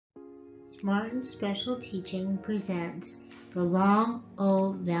Smart and Special Teaching presents the long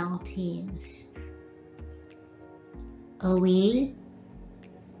O vowel teams. OE,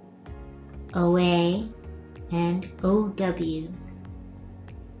 OA, and OW.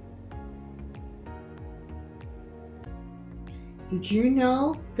 Did you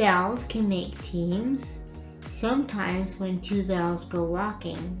know vowels can make teams? Sometimes when two vowels go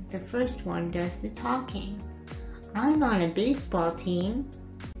rocking, the first one does the talking. I'm on a baseball team.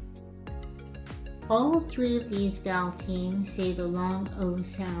 All three of these vowel teams say the long O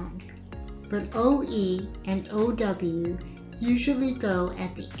sound, but OE and OW usually go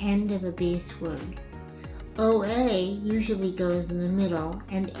at the end of a base word. OA usually goes in the middle,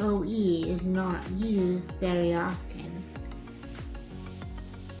 and OE is not used very often.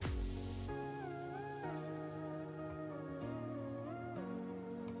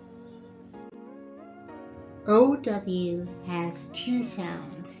 OW has two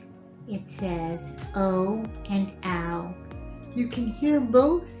sounds. It says O and OW. You can hear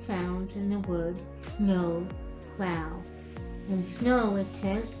both sounds in the word snow, plow. In snow it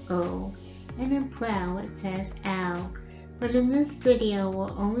says O, and in plow it says OW. But in this video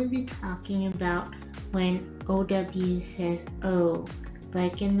we'll only be talking about when OW says O,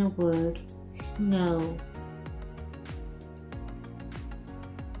 like in the word snow.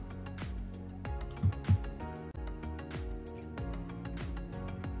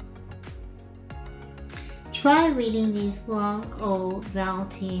 Try reading these long O vowel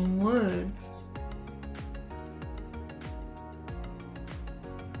team words.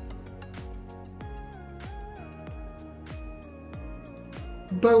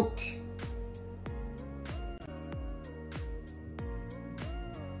 Boat,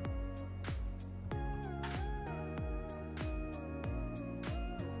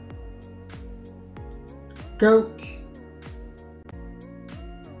 goat,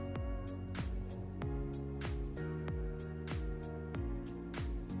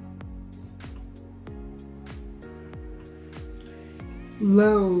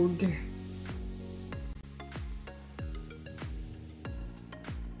 load,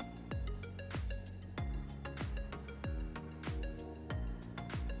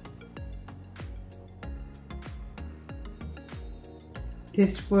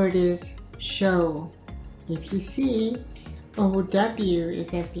 this word is show. If you see OW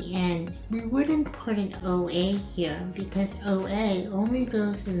is at the end, we wouldn't put an OA here because OA only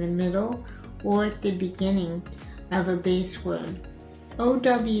goes in the middle or at the beginning of a base word.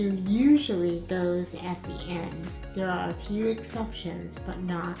 OW usually goes at the end. There are a few exceptions, but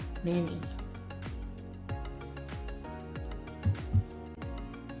not many.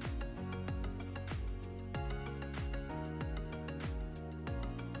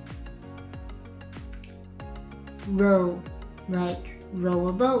 Row, like row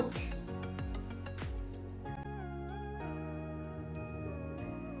a boat.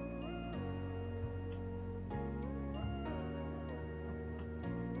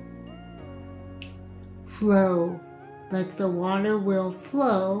 Flow, like the water will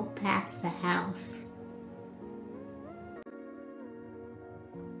flow past the house.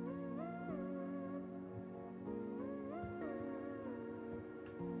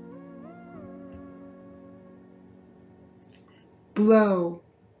 Blow,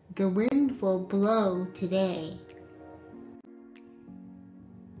 the wind will blow today.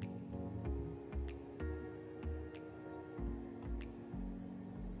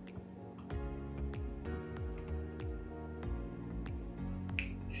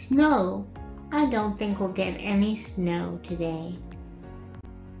 Snow, I don't think we'll get any snow today.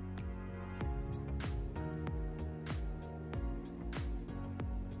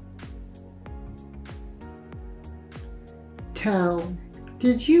 Toe,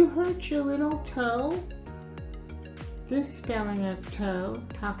 did you hurt your little toe? This spelling of toe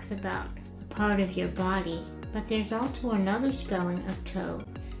talks about a part of your body, but there's also another spelling of toe,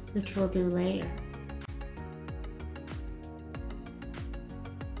 which we'll do later.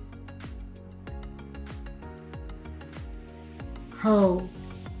 Hoe,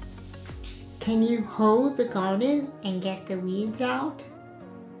 can you hoe the garden and get the weeds out?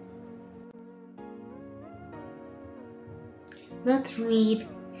 Let's read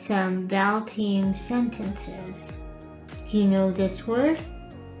some vowel team sentences. Do you know this word?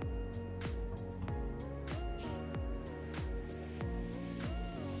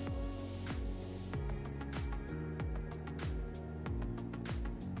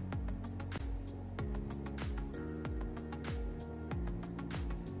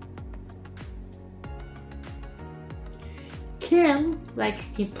 Kim likes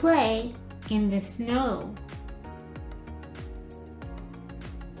to play in the snow.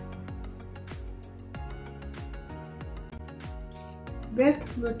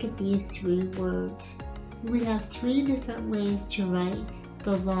 Let's look at these three words. We have three different ways to write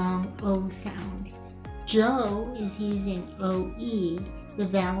the long O sound. Joe is using OE, the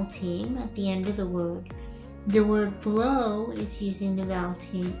vowel team, at the end of the word. The word blow is using the vowel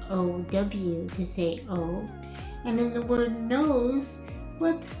team OW to say O. And in the word nose,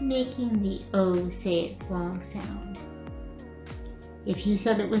 what's making the O say its long sound? If you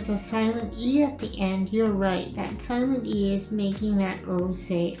said it was a silent E at the end, you're right. That silent E is making that O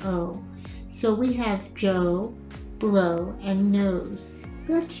say O. So we have Joe, blow, and nose.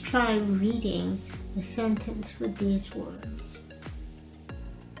 Let's try reading the sentence with these words.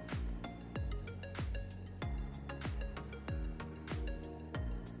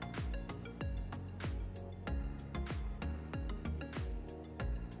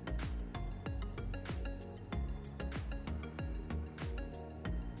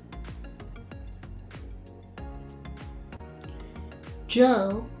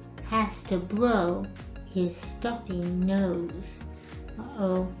 Joe has to blow his stuffy nose.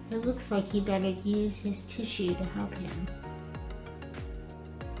 Uh-oh, it looks like he better use his tissue to help him.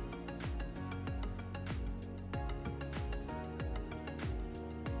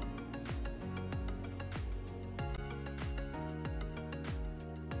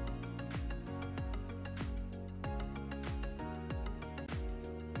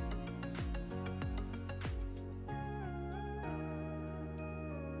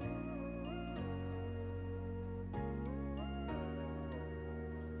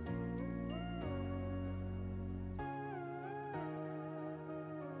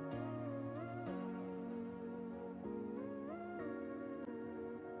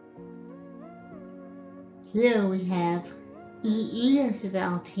 Here we have EE as a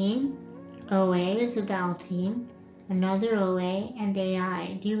vowel team, OA as a vowel team, another OA, and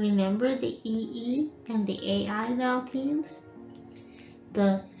AI. Do you remember the EE and the AI vowel teams?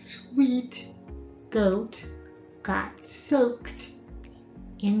 The sweet goat got soaked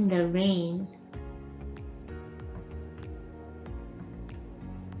in the rain.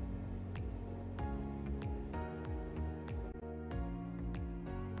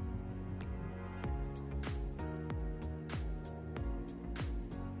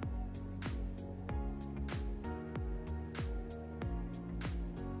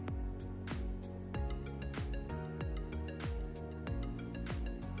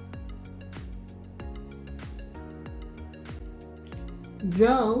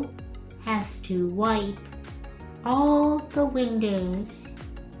 Zoe has to wipe all the windows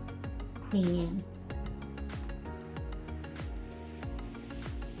clean.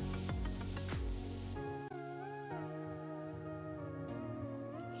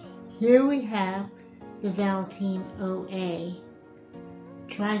 Here we have the vowel team OA.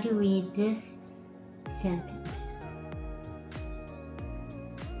 Try to read this sentence.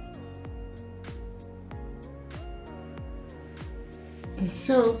 The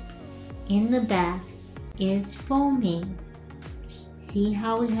soap in the bath is foaming. See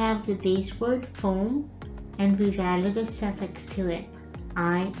how we have the base word foam and we've added a suffix to it,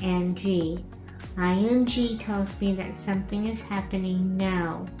 ing. ing tells me that something is happening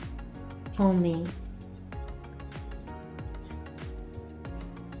now, foaming.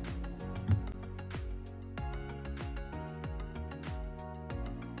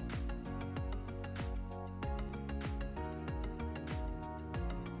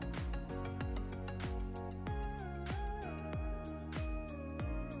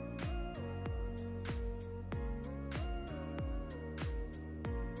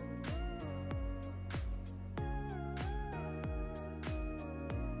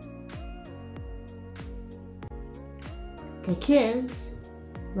 The kids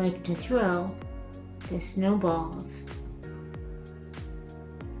like to throw the snowballs.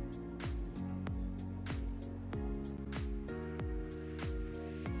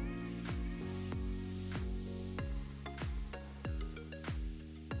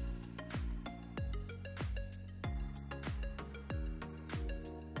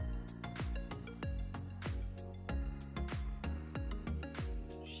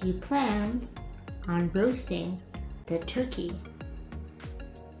 She plans on roasting the turkey.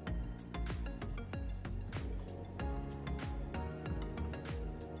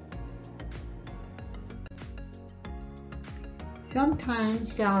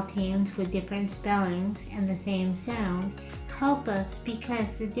 Sometimes vowel teams with different spellings and the same sound help us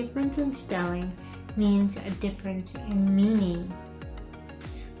because the difference in spelling means a difference in meaning.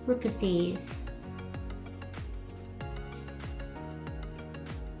 Look at these.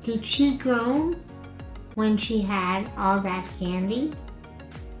 Did she groan when she had all that candy?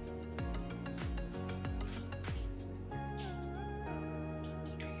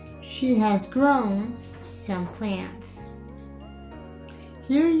 She has grown some plants.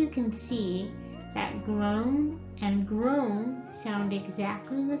 Here you can see that grown and grown sound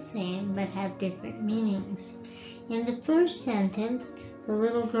exactly the same but have different meanings. In the first sentence, the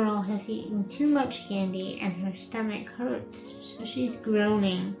little girl has eaten too much candy and her stomach hurts, so she's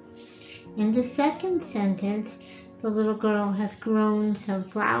groaning. In the second sentence, the little girl has grown some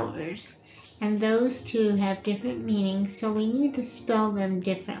flowers, and those two have different meanings, so we need to spell them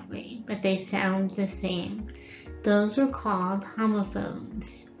differently, but they sound the same. Those are called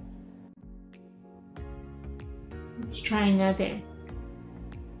homophones. Let's try another.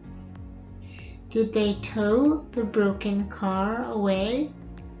 Did they tow the broken car away?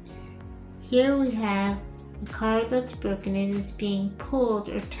 Here we have a car that's broken. It is being pulled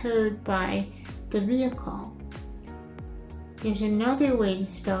or towed by the vehicle. There's another way to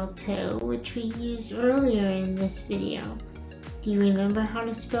spell tow, which we used earlier in this video. Do you remember how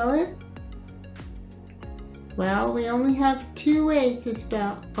to spell it? Well, we only have two ways to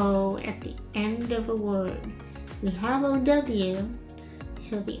spell O at the end of a word. We have OW,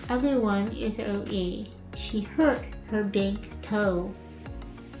 so the other one is OE. She hurt her big toe.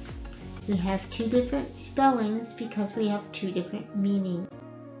 We have two different spellings because we have two different meanings.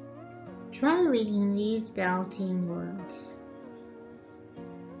 Try reading these vowel team words.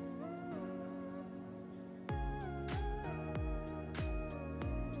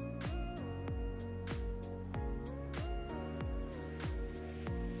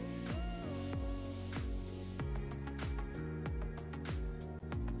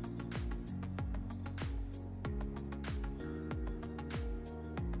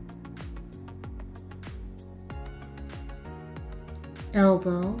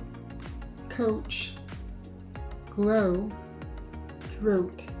 Elbow, coach, glow,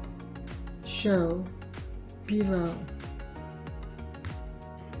 throat, show, below.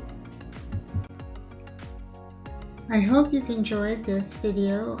 I hope you've enjoyed this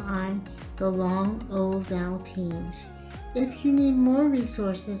video on the long O vowel teams. If you need more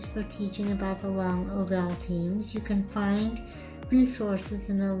resources for teaching about the long O vowel teams, you can find resources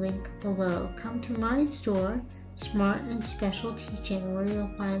in the link below. Come to my store, Smart and Special Teaching, where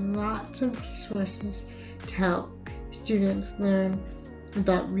you'll find lots of resources to help students learn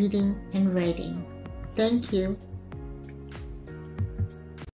about reading and writing. Thank you.